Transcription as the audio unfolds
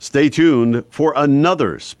Stay tuned for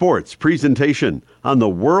another sports presentation on the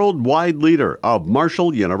worldwide leader of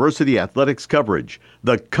Marshall University athletics coverage,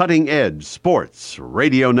 the Cutting Edge Sports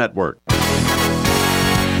Radio Network.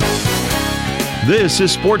 This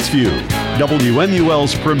is Sportsview,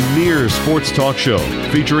 WMUL's premier sports talk show,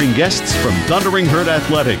 featuring guests from Thundering Herd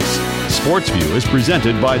Athletics. Sportsview is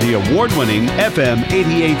presented by the award-winning FM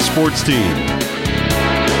 88 Sports Team.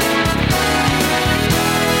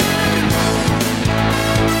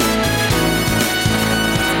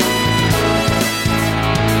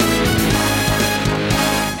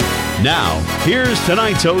 Now, here's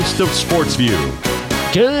tonight's host of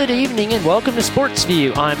Sportsview. Good evening and welcome to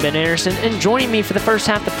Sportsview. I'm Ben Anderson, and joining me for the first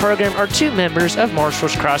half of the program are two members of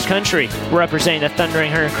Marshall's cross country, representing the Thundering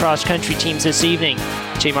Herd cross country teams this evening.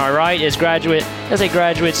 To my right is a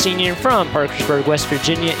graduate senior from Parkersburg, West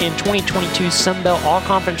Virginia, in 2022 Sun Belt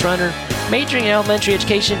All-Conference runner, majoring in elementary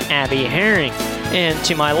education, Abby Herring. And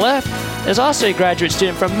to my left is also a graduate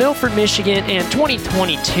student from Milford, Michigan, and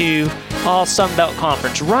 2022 All-Sun Belt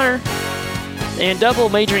Conference runner, and double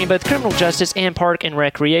majoring in both criminal justice and park and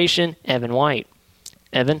recreation, Evan White.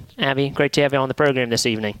 Evan, Abby, great to have you on the program this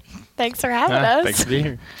evening. Thanks for having us. Thanks for being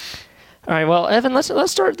here. All right, well, Evan,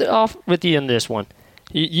 let's start off with you in this one.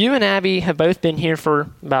 You and Abby have both been here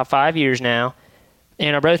for about 5 years now,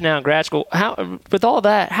 and are both now in grad school. With all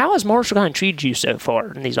that, how has Marshall kind of treated you so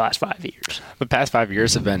far in these last 5 years? The past 5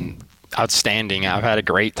 years have been outstanding. I've had a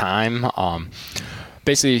great time.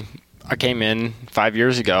 Basically, I came in 5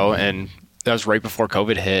 years ago, and that was right before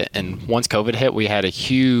COVID hit. And once COVID hit, we had a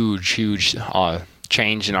huge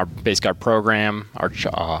change in our program,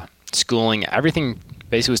 our schooling. Everything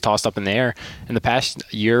basically was tossed up in the air. In the past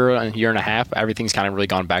year and a half, everything's kind of really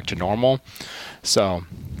gone back to normal. So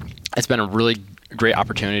it's been a really great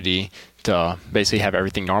opportunity to basically have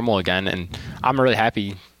everything normal again. And I'm really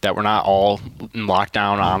happy that we're not all in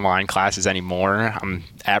lockdown online classes anymore. I'm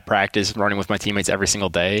at practice running with my teammates every single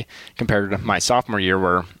day compared to my sophomore year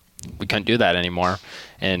where we couldn't do that anymore.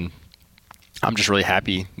 And I'm just really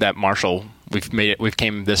happy that Marshall, we've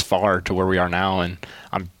came this far to where we are now, and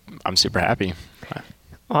I'm super happy.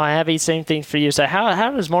 Well, Abby, same thing for you. So how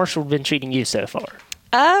has Marshall been treating you so far?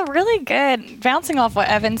 Really good. Bouncing off what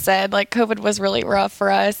Evan said, COVID was really rough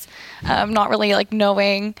for us. Not really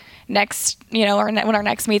knowing next, when our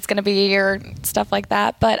next meet's going to be or stuff like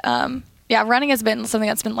that. But yeah, running has been something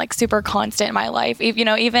that's been super constant in my life.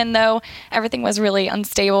 Even though everything was really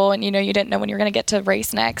unstable and you didn't know when you were going to get to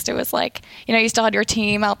race next, it was you still had your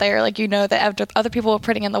team out there, that other people were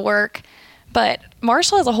putting in the work. But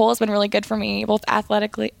Marshall as a whole has been really good for me. Both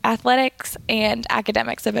athletics and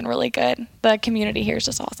academics have been really good. The community here is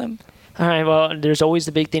just awesome. All right, well, there's always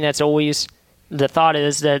the big thing that's always the thought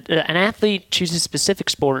is that an athlete chooses a specific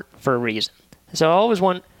sport for a reason. So I always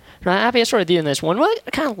want, Abby, I started doing this one.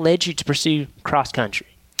 What kind of led you to pursue cross country?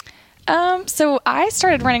 So I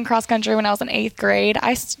started running cross country when I was in 8th grade.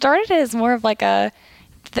 I started as more of a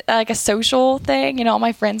social thing. All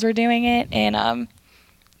my friends were doing it, and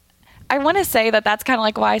I want to say that that's kind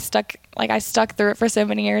of why I stuck through it for so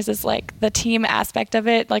many years is the team aspect of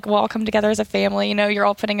it. We'll all come together as a family, you're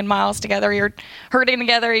all putting in miles together, you're hurting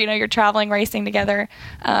together, you're traveling, racing together.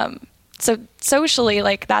 So socially,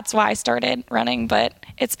 that's why I started running, but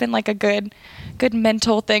it's been a good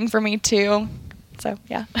mental thing for me too. So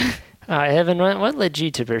yeah. Evan, what led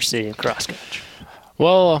you to pursue cross country?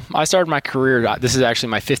 Well, I started my career, this is actually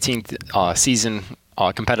my 15th season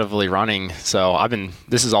competitively running, so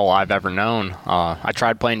this is all I've ever known. I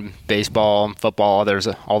tried playing baseball, football,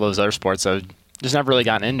 all those other sports, so just never really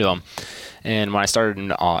gotten into them. And when I started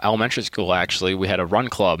in elementary school, actually, we had a run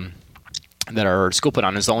club that our school put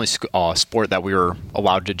on. It was the only sport that we were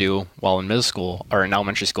allowed to do while in middle school or in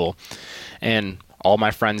elementary school. And all my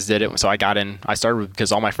friends did it, so I started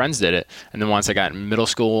because all my friends did it. And then once I got in middle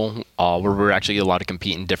school, where we were actually allowed to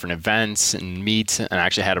compete in different events and meets, and I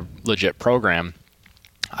actually had a legit program,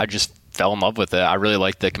 I just fell in love with it. I really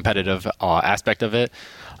like the competitive aspect of it.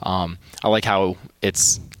 I like how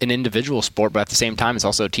it's an individual sport, but at the same time, it's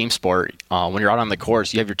also a team sport. When you're out on the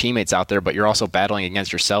course, you have your teammates out there, but you're also battling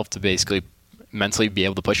against yourself to basically mentally be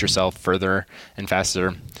able to push yourself further and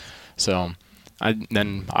faster. So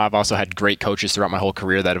I've also had great coaches throughout my whole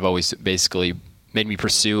career that have always basically made me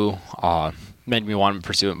want to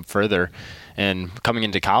pursue it further. And coming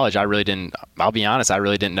into college, I'll be honest, I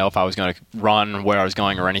really didn't know if I was going to run, where I was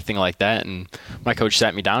going, or anything like that. And my coach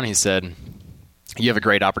sat me down and he said, "You have a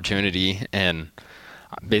great opportunity." And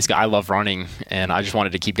basically, I love running, and I just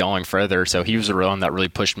wanted to keep going further. So he was the one that really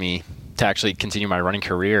pushed me to actually continue my running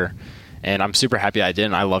career. And I'm super happy I did,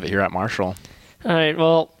 and I love it here at Marshall. All right,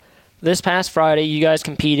 well, this past Friday, you guys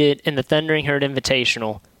competed in the Thundering Herd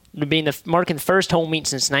Invitational. marking the first home meet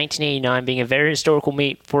since 1989, being a very historical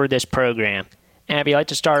meet for this program. Abby, I'd like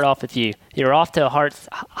to start off with you. You're off to a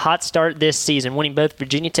hot start this season, winning both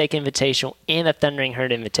Virginia Tech Invitational and the Thundering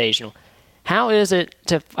Herd Invitational. How is it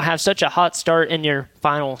to have such a hot start in your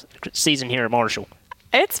final season here at Marshall?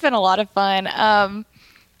 It's been a lot of fun.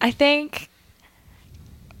 I think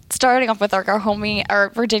starting off with our home meet, our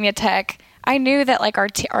Virginia Tech, I knew that like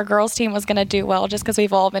our girls team was going to do well just because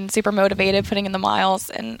we've all been super motivated putting in the miles,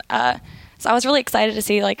 and so I was really excited to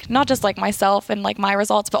see like not just like myself and like my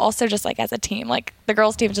results, but also just like as a team. Like the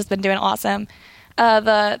girls team's just been doing awesome.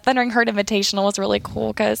 The Thundering Herd Invitational was really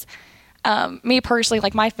cool because me personally,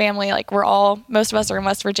 like my family, like most of us are in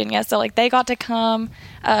West Virginia, so like they got to come.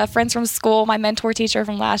 Friends from school, my mentor teacher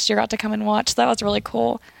from last year got to come and watch. So that was really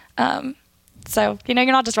cool. So you're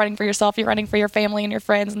not just running for yourself; you're running for your family and your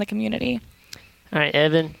friends and the community. All right,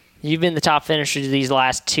 Evan, you've been the top finisher these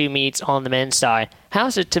last two meets on the men's side. How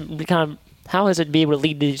is it to be able to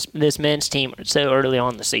lead this men's team so early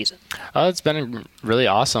on in the season? It's been really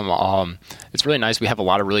awesome. It's really nice. We have a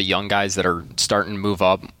lot of really young guys that are starting to move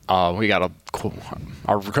up. We got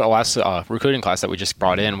our last recruiting class that we just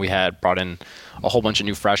brought in. We had brought in a whole bunch of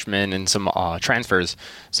new freshmen and some transfers.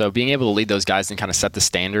 So being able to lead those guys and kind of set the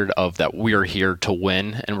standard of that we are here to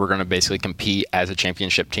win and we're going to basically compete as a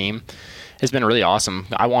championship team has been really awesome.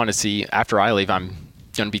 I want to see, after I leave, I'm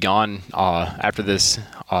going to be gone after this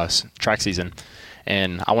track season,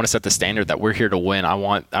 and I want to set the standard that we're here to win. I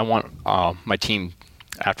want my team,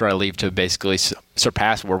 after I leave, to basically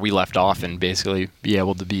surpass where we left off and basically be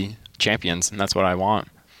able to be champions, and that's what I want.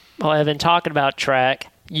 Well, Evan, talking about track,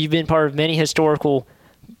 you've been part of many historical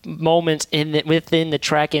moments within the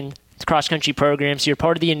track and cross-country programs. You're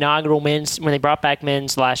part of the inaugural men's, when they brought back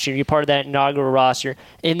men's last year. You're part of that inaugural roster,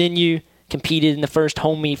 and then you competed in the first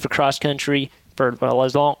home meet for cross-country for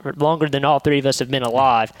longer than all three of us have been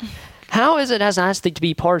alive. How is it as an athlete to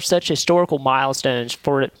be part of such historical milestones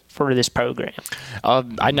for this program?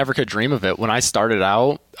 I never could dream of it. When I started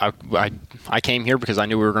out, I came here because I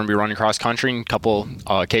knew we were going to be running cross-country and a couple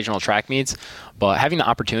occasional track meets, but having the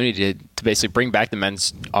opportunity to basically bring back the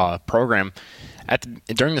men's program,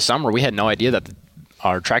 during the summer, we had no idea that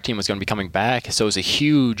our track team was going to be coming back. So it was a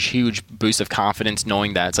huge, huge boost of confidence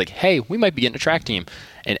knowing that it's like, hey, we might be getting a track team.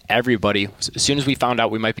 And everybody, as soon as we found out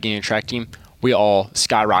we might be getting a track team, we all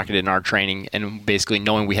skyrocketed in our training, and basically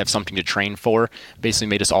knowing we have something to train for basically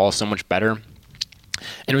made us all so much better.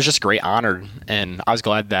 And it was just a great honor. And I was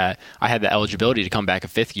glad that I had the eligibility to come back a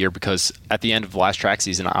fifth year, because at the end of the last track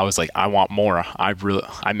season, I was like, I want more.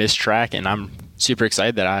 I miss track, and I'm super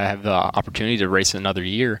excited that I have the opportunity to race another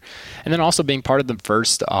year. And then also being part of the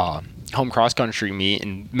first home cross-country meet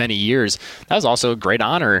in many years, that was also a great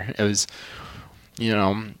honor. It was,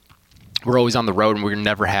 we're always on the road, and we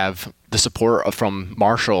never have the support from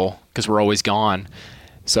Marshall because we're always gone.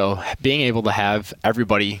 So being able to have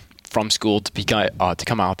everybody from school to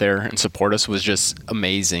come out there and support us was just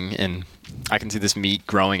amazing, and I can see this meet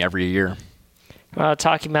growing every year.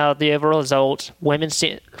 Talking about the overall results, women's,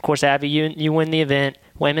 of course, Abby, you win the event.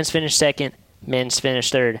 Women's finished second, men's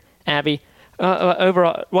finished third. Abby,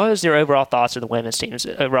 overall, what was your overall thoughts of the women's team's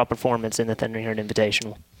overall performance in the Thundering Herd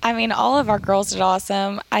Invitational? I mean, all of our girls did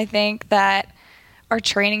awesome. I think that our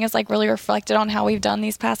training is like really reflected on how we've done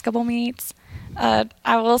these past couple meets.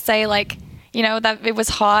 I will say, like, that it was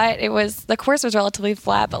hot. The course was relatively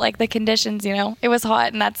flat, but like the conditions, it was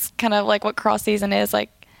hot, and that's kind of like what cross season is like.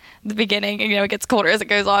 The beginning, it gets colder as it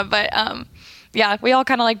goes on, but yeah, we all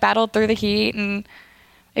kind of like battled through the heat, and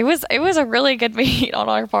it was a really good meet on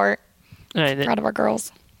our part. All right, proud of our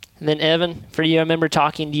girls. And then Evan, for you, I remember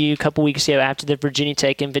talking to you a couple weeks ago after the Virginia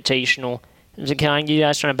Tech Invitational. It was kind of you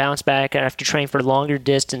guys trying to bounce back after training for longer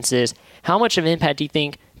distances. How much of an impact do you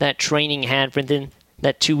think that training had within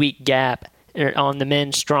that 2-week gap on the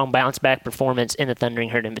men's strong bounce back performance in the Thundering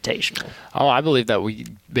Herd Invitational? Oh, I believe that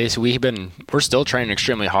we're still training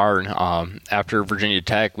extremely hard. After Virginia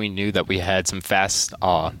Tech, we knew that we had some fast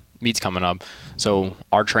meets coming up. So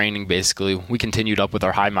our training, basically, we continued up with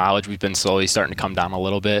our high mileage. We've been slowly starting to come down a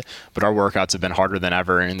little bit, but our workouts have been harder than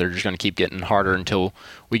ever, and they're just going to keep getting harder until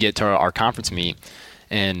we get to our conference meet.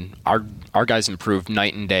 And our guys improved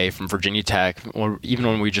night and day from Virginia Tech, or even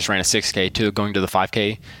when we just ran a 6K to going to the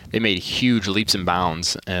 5K, they made huge leaps and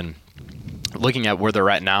bounds. And looking at where they're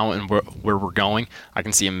at now and where we're going, I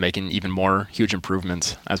can see them making even more huge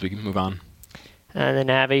improvements as we move on. And then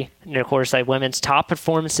Abby, and of course, like women's top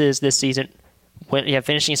performances this season,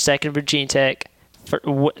 finishing second at Virginia Tech,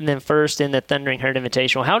 and then first in the Thundering Herd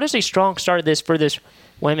Invitational. How does a strong start for this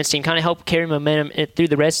women's team kind of help carry momentum through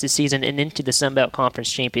the rest of the season and into the Sun Belt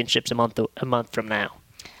Conference Championships a month from now?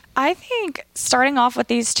 I think starting off with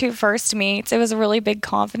these 2 first meets, it was a really big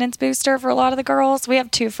confidence booster for a lot of the girls. We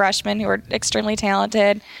have 2 freshmen who are extremely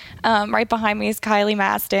talented. Right behind me is Kylie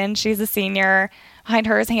Maston. She's a senior. Behind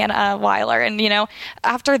her is Hannah Weiler. And,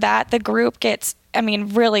 after that, the group gets,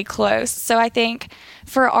 really close. So I think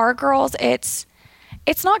for our girls, it's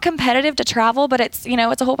not competitive to travel, but it's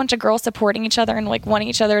a whole bunch of girls supporting each other and like wanting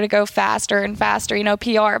each other to go faster and faster,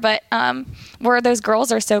 PR. But where those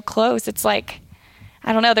girls are so close, it's like,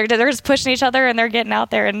 I don't know, they're just pushing each other and they're getting out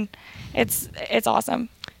there, and it's awesome.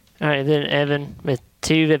 All right, then Evan, with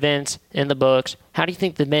 2 events in the books, how do you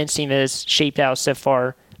think the men's team has shaped out so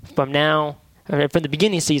far from the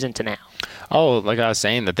beginning of the season to now? Oh, like I was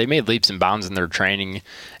saying, that they made leaps and bounds in their training,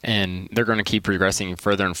 and they're going to keep progressing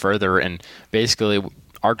further and further. And basically,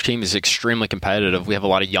 our team is extremely competitive. We have a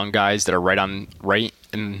lot of young guys that are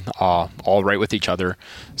all right with each other.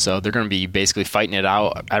 So they're going to be basically fighting it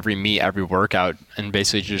out every meet, every workout, and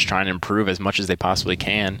basically just trying to improve as much as they possibly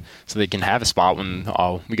can so they can have a spot when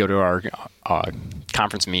we go to our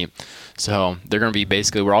conference meet. So they're going to be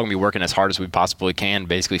we're all going to be working as hard as we possibly can,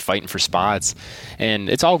 basically fighting for spots. And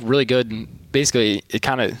it's all really good. Basically,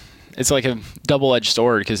 it's like a double-edged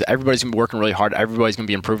sword because everybody's going to be working really hard. Everybody's going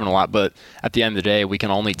to be improving a lot. But at the end of the day, we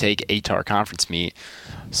can only take 8 to our conference meet.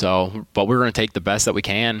 But we're going to take the best that we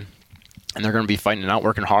can, and they're going to be fighting it out,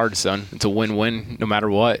 working hard. So it's a win-win no matter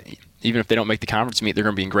what. Even if they don't make the conference meet, they're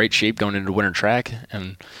going to be in great shape going into winter track.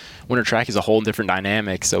 And winter track is a whole different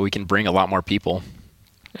dynamic, so we can bring a lot more people.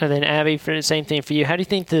 And then, Abby, for the same thing for you, how do you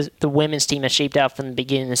think the women's team has shaped out from the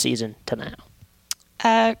beginning of the season to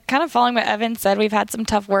now? Kind of following what Evan said, we've had some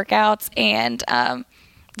tough workouts, and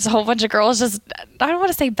there's a whole bunch of girls just, I don't want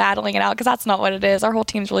to say battling it out because that's not what it is. Our whole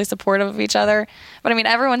team's really supportive of each other. But,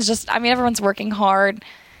 everyone's working hard,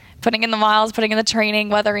 putting in the miles, putting in the training,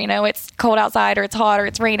 whether, it's cold outside or it's hot or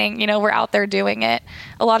it's raining, we're out there doing it.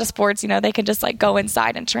 A lot of sports, they can just, go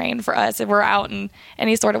inside and train. For us if we're out in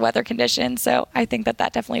any sort of weather condition. So I think that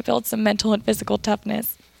definitely builds some mental and physical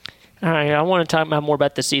toughness. All right, I want to talk more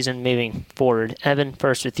about the season moving forward. Evan,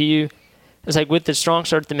 first with you. It's like with the strong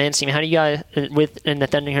start of the men's team, how do you guys, in the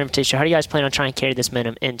Thundering Herd Invitational, how do you guys plan on trying to carry this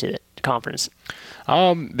momentum into the conference?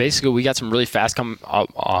 Basically, we got some really fast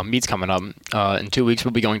meets coming up. In 2 weeks,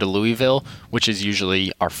 we'll be going to Louisville, which is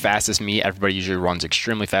usually our fastest meet. Everybody usually runs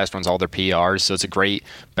extremely fast, runs all their PRs, so it's a great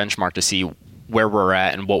benchmark to see where we're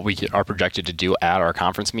at and what we are projected to do at our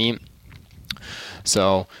conference meet.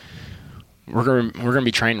 So we're gonna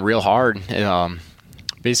be training real hard.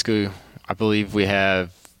 Basically, I believe we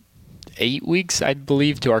have 8 weeks,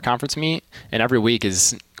 to our conference meet, and every week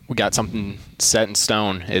we got something set in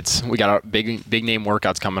stone. We got our big name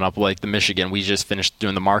workouts coming up, like the Michigan. We just finished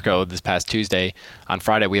doing the Marco this past Tuesday. On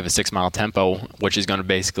Friday, we have a 6-mile tempo, which is going to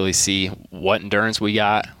basically see what endurance we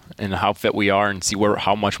got and how fit we are, and see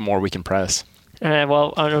how much more we can press.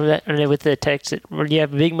 Well, I know with the Texas, where you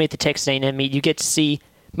have a big meet, the Texas A&M meet, you get to see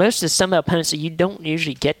most of some opponents that you don't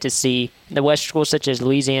usually get to see in the Western schools, such as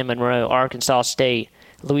Louisiana Monroe, Arkansas State,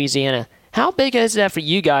 Louisiana. How big is that for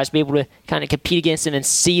you guys to be able to kind of compete against them and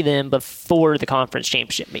see them before the conference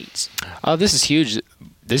championship meets? This is huge.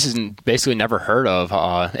 This is basically never heard of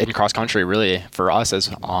in cross country, really, for us, as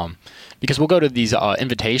because we'll go to these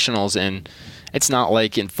invitationals, and it's not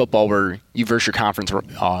like in football where you verse your conference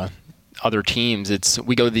other teams.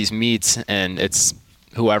 We go to these meets, and it's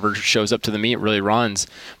whoever shows up to the meet really runs.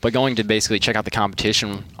 But going to basically check out the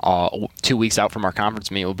competition 2 weeks out from our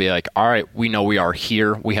conference meet will be like, all right, we know we are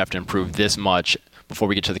here. We have to improve this much before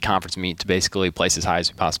we get to the conference meet to basically place as high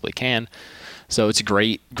as we possibly can. So it's a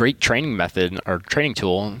great training method or training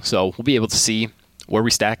tool. So we'll be able to see where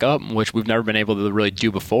we stack up, which we've never been able to really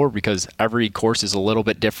do before because every course is a little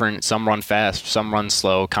bit different. Some run fast, some run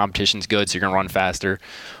slow. Competition's good, so you're going to run faster.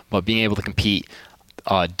 But being able to compete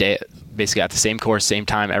basically at the same course, same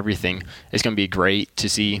time, everything, is going to be great to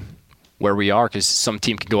see where we are, because some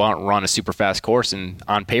team can go out and run a super fast course, and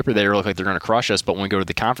on paper they look like they're going to crush us, but when we go to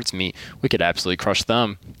the conference meet, we could absolutely crush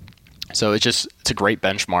them. So it's a great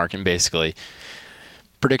benchmark, and basically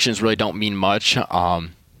predictions really don't mean much.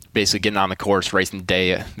 Basically getting on the course, racing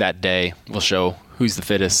that day will show who's the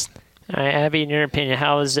fittest. All right, Abby, in your opinion,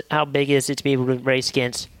 how big is it to be able to race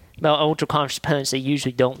against ultra conference opponents that you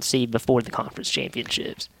usually don't see before the conference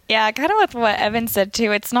championships? Yeah, kind of with what Evan said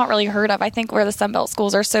too, it's not really heard of. I think where the Sun Belt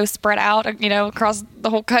schools are so spread out, across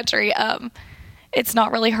the whole country, it's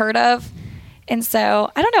not really heard of. And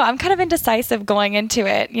so, I don't know, I'm kind of indecisive going into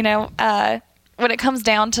it. When it comes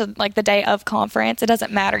down to like the day of conference, it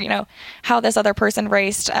doesn't matter, how this other person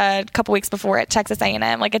raced a couple weeks before at Texas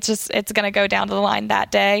A&M. Like it's going to go down to the line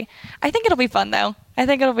that day. I think it'll be fun though. I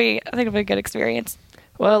think it'll be a good experience.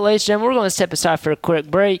 Well, ladies and gentlemen, we're going to step aside for a quick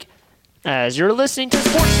break as you're listening to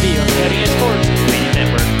Sportsview on the Cutting Edge Sports Media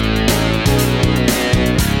Network.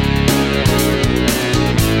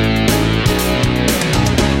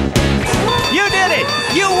 You did it!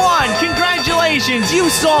 You won! Congratulations! You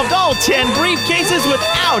solved all 10 briefcases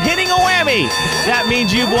without hitting a whammy! That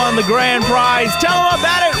means you've won the grand prize. Tell them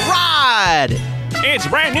about it, Rod! It's a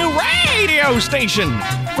brand new radio station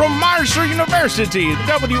from Marshall University,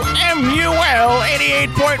 WMUL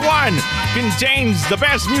 88.1. Contains the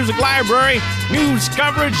best music library, news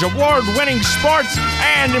coverage, award-winning sports,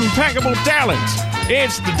 and impeccable talent.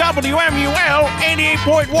 It's the WMUL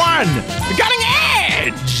 88.1, the Cutting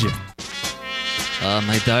Edge!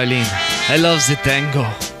 My darling, I love the tango.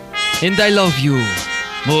 And I love you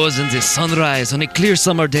more than the sunrise on a clear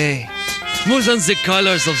summer day, more than the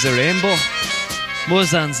colors of the rainbow, more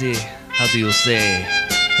than the, how do you say,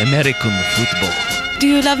 American football. Do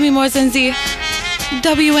you love me more than the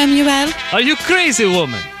WMUL? Are you crazy,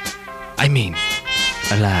 woman? I mean,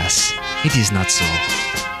 alas, it is not so.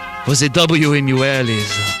 For the WMUL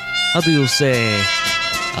is, how do you say,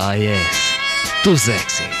 yes, too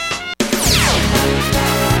sexy.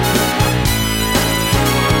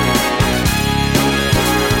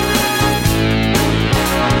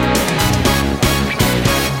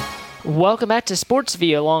 Welcome back to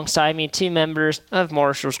Sportsview. Alongside me, two members of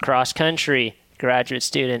Marshall's Cross Country, graduate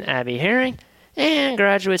student Abby Herring and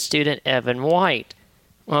graduate student Evan White.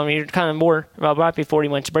 Well, we were kind of more, well, right before we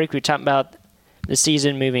went to break, we were talking about the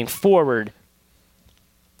season moving forward.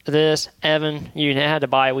 Evan, you had a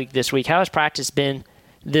bye week this week. How has practice been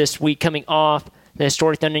this week coming off the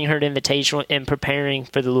historic Thundering Herd Invitational and preparing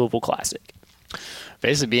for the Louisville Classic?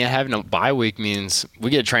 Basically, having a bye week means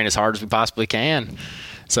we get to train as hard as we possibly can.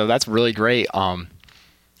 So that's really great.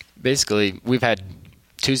 Basically,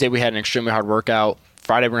 Tuesday we had an extremely hard workout.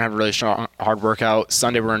 Friday we're going to have a really strong, hard workout.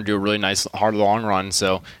 Sunday we're going to do a really nice, hard long run.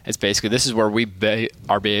 So it's basically, this is where we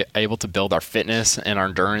are able to build our fitness and our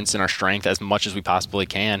endurance and our strength as much as we possibly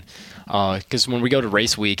can. Because when we go to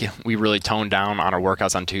race week, we really tone down on our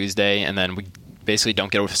workouts on Tuesday, and then we basically don't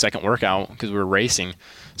get a second workout because we're racing.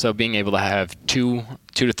 So being able to have two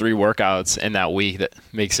to three workouts in that week, that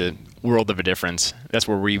makes a world of a difference. That's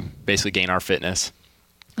where we basically gain our fitness.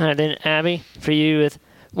 All right, then, Abby, for you, with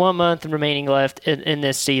 1 month remaining left in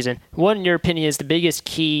this season, what, in your opinion, is the biggest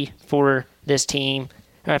key for this team,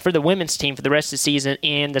 for the women's team, for the rest of the season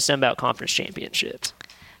and the Sunbelt Conference Championships?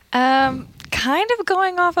 Kind of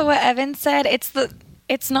going off of what Evan said,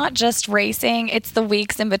 it's not just racing, it's the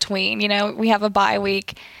weeks in between. You know, we have a bye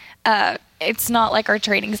week. It's not like our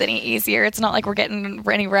training's any easier. It's not like we're getting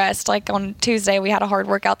any rest. Like on Tuesday, we had a hard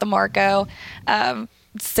workout, the Marco,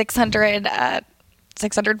 600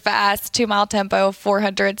 fast, 2 mile tempo,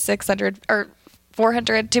 400, 600, or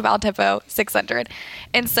 400, 2 mile tempo, 600.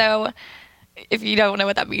 And so if you don't know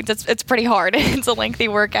what that means, it's pretty hard. It's a lengthy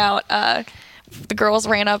workout. The girls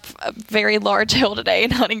ran up a very large hill today in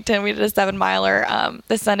Huntington. We did a 7 miler.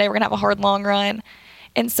 This Sunday, we're going to have a hard long run.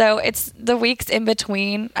 And so it's the weeks in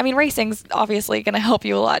between. I mean, racing's obviously going to help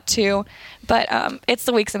you a lot too, but it's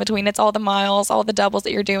the weeks in between. It's all the miles, all the doubles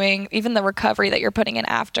that you're doing, even the recovery that you're putting in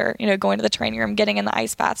after, you know, going to the training room, getting in the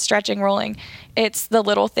ice bath, stretching, rolling. It's the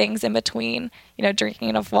little things in between, you know, drinking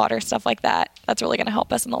enough water, stuff like that. That's really going to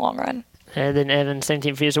help us in the long run. And then, Evan, same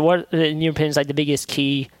thing for you. So what, in your opinion, is like the biggest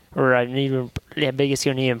key or biggest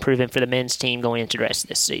improvement for the men's team going into the rest of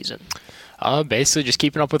this season? Basically just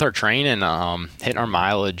keeping up with our training, hitting our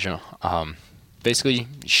mileage. Basically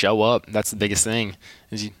show up. That's the biggest thing.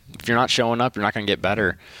 If you're not showing up, you're not going to get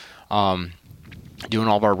better. Doing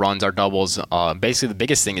all of our runs, our doubles. Basically the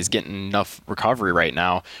biggest thing is getting enough recovery right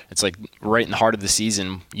now. It's like right in the heart of the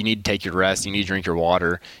season. You need to take your rest. You need to drink your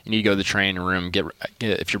water. You need to go to the training room. Get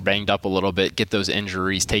if you're banged up a little bit, get those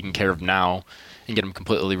injuries taken care of now and get them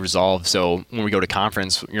completely resolved. So when we go to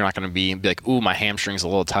conference, you're not going to be like, ooh, my hamstring's a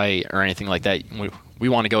little tight or anything like that. We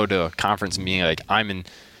want to go to a conference and be like, I'm in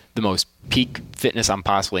the most peak fitness I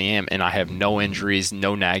possibly am, and I have no injuries,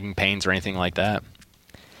 no nagging pains or anything like that.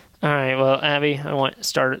 All right, well, Abby, I want to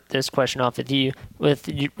start this question off with you. With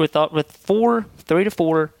 3 to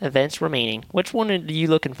 4 events remaining, which one are you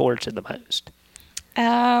looking forward to the most?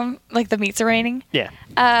 Like the meets remaining? Yeah.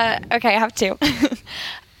 Okay, I have 2.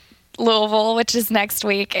 Louisville, which is next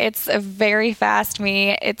week. It's a very fast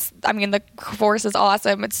meet. The course is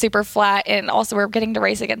awesome. It's super flat, and also we're getting to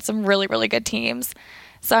race against some really, really good teams.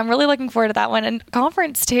 So I'm really looking forward to that one. And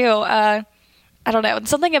conference too. I don't know.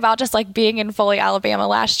 Something about just like being in Foley, Alabama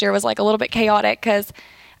last year was like a little bit chaotic because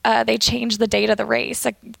they changed the date of the race,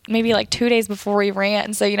 like maybe like 2 days before we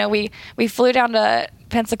ran. So, you know, we flew down to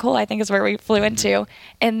Pensacola, I think is where we flew into,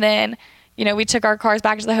 and then we took our cars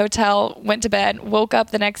back to the hotel, went to bed, woke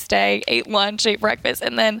up the next day, ate lunch, ate breakfast,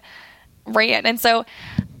 and then ran. And so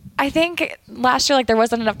I think last year, there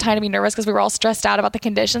wasn't enough time to be nervous because we were all stressed out about the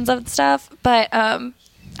conditions of stuff. But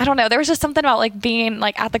I don't know. There was just something about being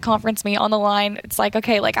at the conference meet on the line. It's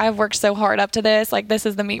okay, I've worked so hard up to this. This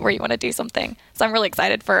is the meet where you want to do something. So I'm really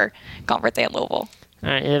excited for conference at Louisville. All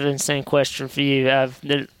right, Evan, same question for you. Of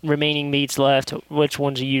the remaining meets left, which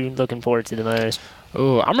ones are you looking forward to the most?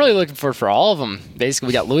 Oh, I'm really looking forward for all of them. Basically,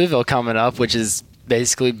 we got Louisville coming up, which has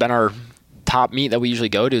basically been our top meet that we usually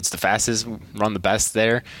go to. It's the fastest, run the best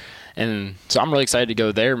there. And so I'm really excited to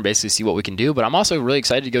go there and basically see what we can do. But I'm also really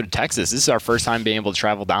excited to go to Texas. This is our first time being able to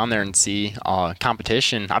travel down there and see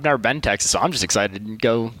competition. I've never been to Texas, so I'm just excited to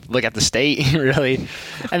go look at the state, really.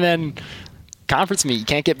 And then conference meet, you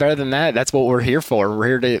can't get better than that. That's what we're here for. We're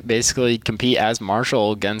here to basically compete as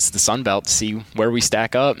Marshall against the Sun Belt to see where we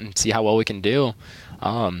stack up and see how well we can do.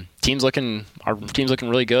 Our team's looking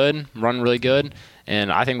really good, running really good,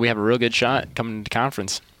 and I think we have a real good shot coming to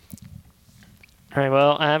conference. All right,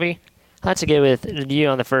 well, Abby, I'd like to go with you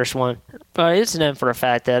on the first one. But it's known for a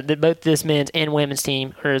fact that both this men's and women's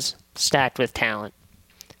team are stacked with talent.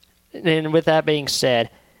 And with that being said,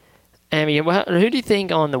 Abby, who do you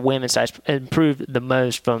think on the women's side improved the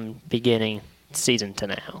most from beginning season to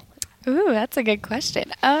now? Ooh, that's a good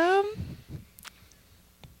question.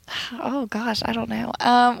 Oh gosh, I don't know.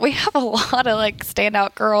 We have a lot of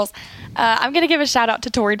standout girls. I'm gonna give a shout out to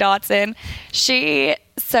Tori Dotson. She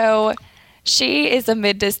is a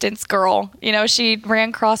mid-distance girl. She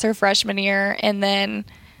ran cross her freshman year, and then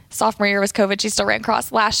sophomore year was COVID. She still ran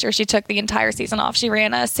cross. Last year, she took the entire season off. She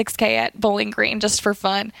ran a 6K at Bowling Green just for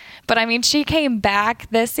fun. But she came back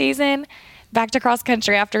this season, back to cross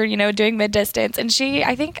country after doing mid-distance, and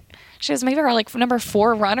I think she was maybe our number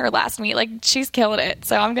 4 runner last meet. She's killing it.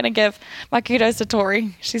 So I'm gonna give my kudos to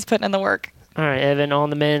Tori. She's putting in the work. All right, Evan, on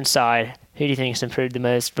the men's side, who do you think has improved the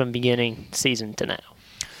most from beginning season to now?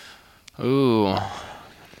 Ooh,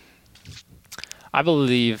 I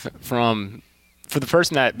believe for the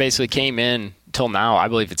person that basically came in till now, I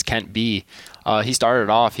believe it's Kent B. He started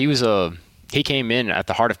off. He came in at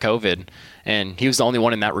the heart of COVID, and he was the only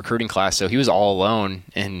one in that recruiting class, so he was all alone.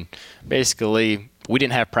 And basically, we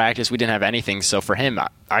didn't have practice, we didn't have anything. So for him,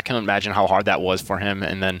 I can imagine how hard that was for him.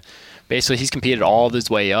 And then basically, he's competed all his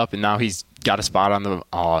way up, and now he's got a spot on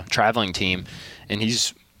the traveling team, and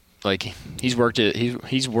he's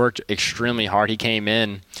worked extremely hard. He came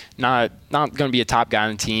in not going to be a top guy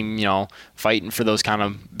on the team, fighting for those kind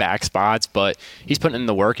of back spots, but he's putting in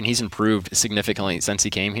the work, and he's improved significantly since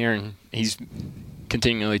he came here, and he's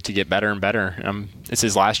continually to get better and better. It's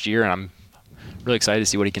his last year, and I'm really excited to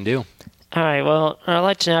see what he can do. All right, well, I'd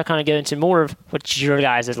like to now kind of go into more of what your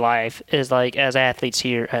guys' life is like as athletes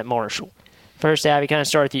here at Marshall. First, Abby, kind of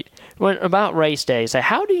start with you. About race days,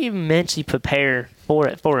 how do you mentally prepare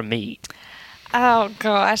for a meet? Oh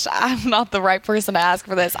gosh, I'm not the right person to ask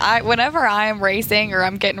for this. Whenever I am racing or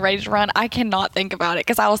I'm getting ready to run, I cannot think about it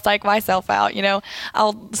because I will psych myself out.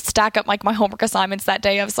 I'll stack up my homework assignments that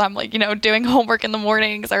day so I'm doing homework in the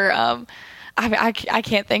mornings, or I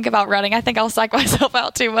can't think about running. I think I'll psych myself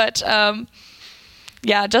out too much.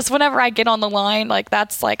 Yeah, just whenever I get on the line,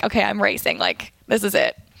 that's okay, I'm racing. This is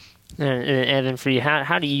it. And Evan, for you,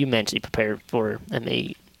 how do you mentally prepare for a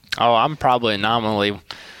meet? Oh, I'm probably an anomaly. When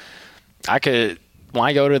I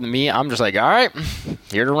go to the meet, I'm just all right,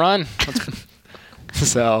 here to run.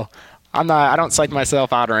 So I don't psych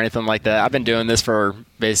myself out or anything like that. I've been doing this for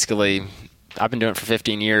 15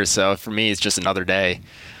 years. So for me, it's just another day.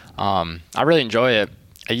 I really enjoy it.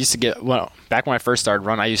 I used to back when I first started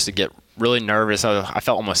running, I used to get really nervous. I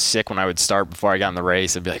felt almost sick when I would start before I got in the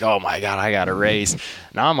race. I'd be like, oh my God, I got a race.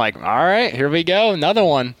 Now I'm like, all right, here we go, another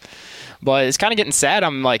one. But it's kind of getting sad.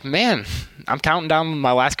 I'm like, man, I'm counting down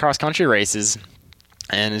my last cross-country races.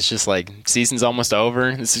 And it's just season's almost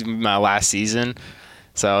over. This is my last season.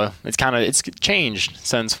 So it's changed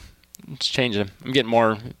since it's changing. I'm getting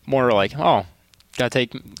more gotta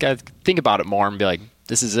think about it more and be like,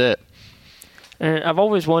 this is it. And I've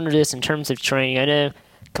always wondered this in terms of training. I know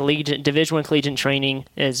Division I collegiate training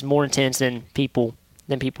is more intense than people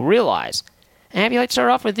realize. And Abby, I'd like to start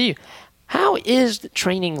off with you. How is the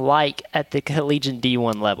training like at the collegiate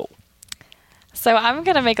D1 level? So I'm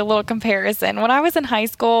going to make a little comparison. When I was in high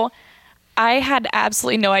school, I had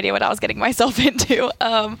absolutely no idea what I was getting myself into.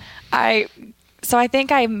 I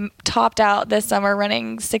think I topped out this summer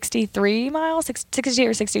running 63 miles, 60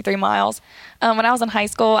 or 63 miles. When I was in high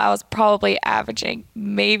school, I was probably averaging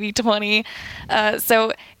maybe 20.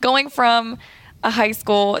 So going from a high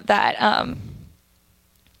school that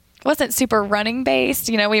wasn't super running based.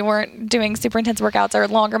 We weren't doing super intense workouts or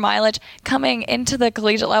longer mileage. Coming into the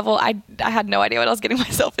collegiate level, I had no idea what I was getting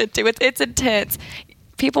myself into. It's intense.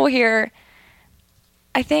 People here,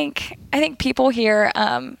 I think people here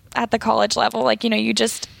at the college level, you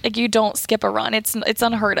just you don't skip a run. It's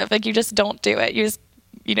unheard of. You just don't do it. You just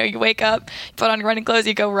you wake up, you put on your running clothes,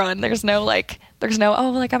 you go run. There's no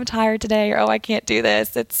I'm tired today, or I can't do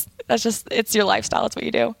this. It's your lifestyle. It's what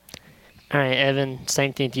you do. All right, Evan,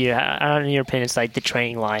 same thing to you. How, in your opinion, it's the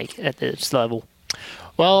training at this level?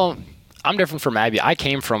 Well, I'm different from Abby. I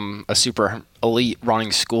came from a super elite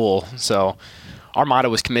running school, so our motto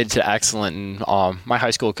was committed to excellence. And my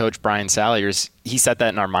high school coach, Brian Salyers, he set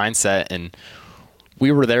that in our mindset, and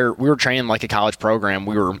we were there. We were training like a college program.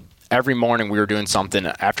 Every morning we were doing something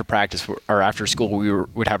after practice or after school.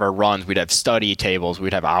 We'd have our runs. We'd have study tables.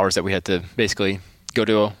 We'd have hours that we had to basically go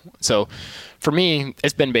to. So for me,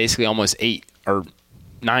 it's been basically almost 8 or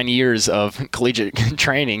 9 years of collegiate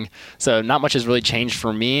training. So not much has really changed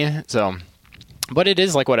for me. So, but it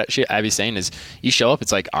is like what Abby's saying is you show up,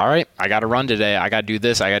 it's like, all right, I got to run today. I got to do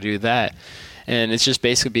this. I got to do that. And it's just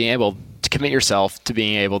basically being able to commit yourself to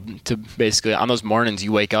being able to basically on those mornings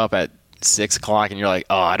you wake up at 6 o'clock and you're like,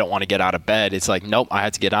 oh, I don't want to get out of bed. It's like, nope, I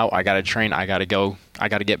have to get out. I got to train. I got to go. I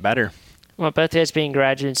got to get better. Well, both of us being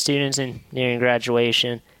graduate students and nearing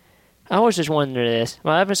graduation, I always just wonder this.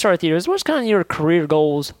 Well, I've been starting with you. What's kind of your career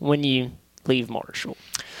goals when you leave Marshall?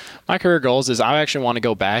 My career goals is I actually want to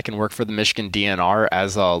go back and work for the Michigan DNR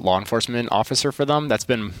as a law enforcement officer for them. That's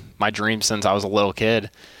been my dream since I was a little kid.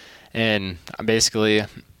 And basically,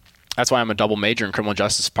 that's why I'm a double major in criminal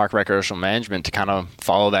justice, park recreational management, to kind of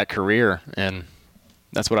follow that career. And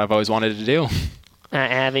that's what I've always wanted to do.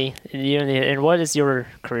 Abby, and what is your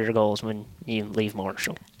career goals when you leave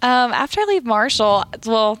Marshall? After I leave Marshall,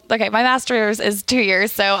 my master's is 2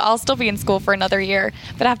 years, so I'll still be in school for another year.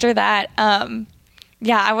 But after that, I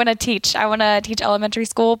want to teach. I want to teach elementary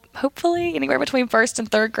school, hopefully anywhere between 1st and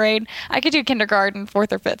 3rd grade. I could do kindergarten,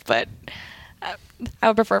 4th or 5th, but I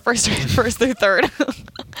would prefer first through 3rd.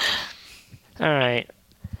 All right.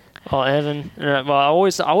 Well, Evan, I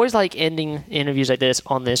always like ending interviews like this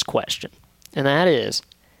on this question. And that is,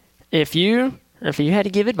 if you had to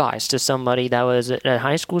give advice to somebody that was a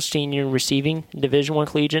high school senior receiving Division I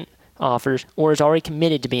collegiate offers or is already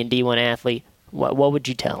committed to being a D1 athlete, what would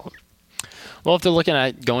you tell them? Well, if they're looking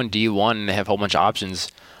at going D1 and they have a whole bunch of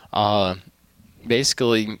options,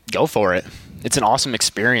 basically go for it. It's an awesome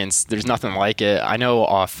experience. There's nothing like it. I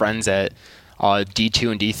know friends at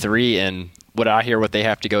D2 and D3, and what they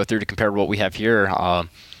have to go through to compare to what we have here.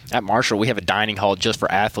 At Marshall, we have a dining hall just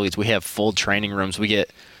for athletes. We have full training rooms. We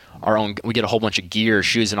get a whole bunch of gear,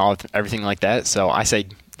 shoes, and everything like that. So I say,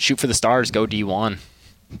 shoot for the stars, go D1.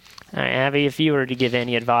 All right, Abby, if you were to give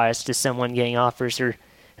any advice to someone getting offers or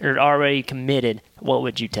already committed, what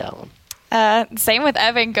would you tell them? Same with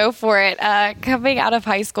Evan, go for it. Coming out of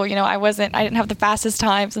high school, I didn't have the fastest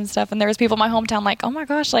times and stuff. And there was people in my hometown like, oh my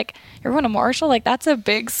gosh, like you're going to Marshall? Like that's a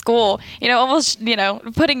big school, almost,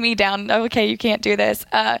 putting me down. Okay, you can't do this.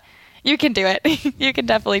 You can do it. You can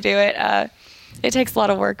definitely do it. It takes a lot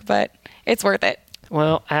of work, but it's worth it.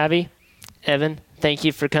 Well, Abby, Evan, thank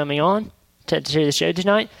you for coming on to the show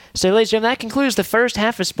tonight. So ladies and gentlemen, that concludes the first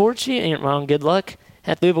half of Sportsview. And well, good luck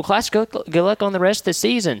at Louisville Classic. Good luck on the rest of the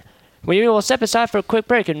season. We will step aside for a quick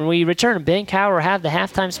break, and when we return, Ben Cower will have the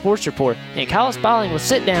halftime sports report, and Kyle Spaulding will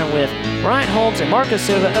sit down with Ryan Holmes and Marco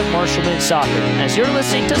Silva of Marshall Men's Soccer as you're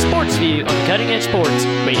listening to Sportsview on Cutting Edge Sports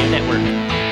Radio Network.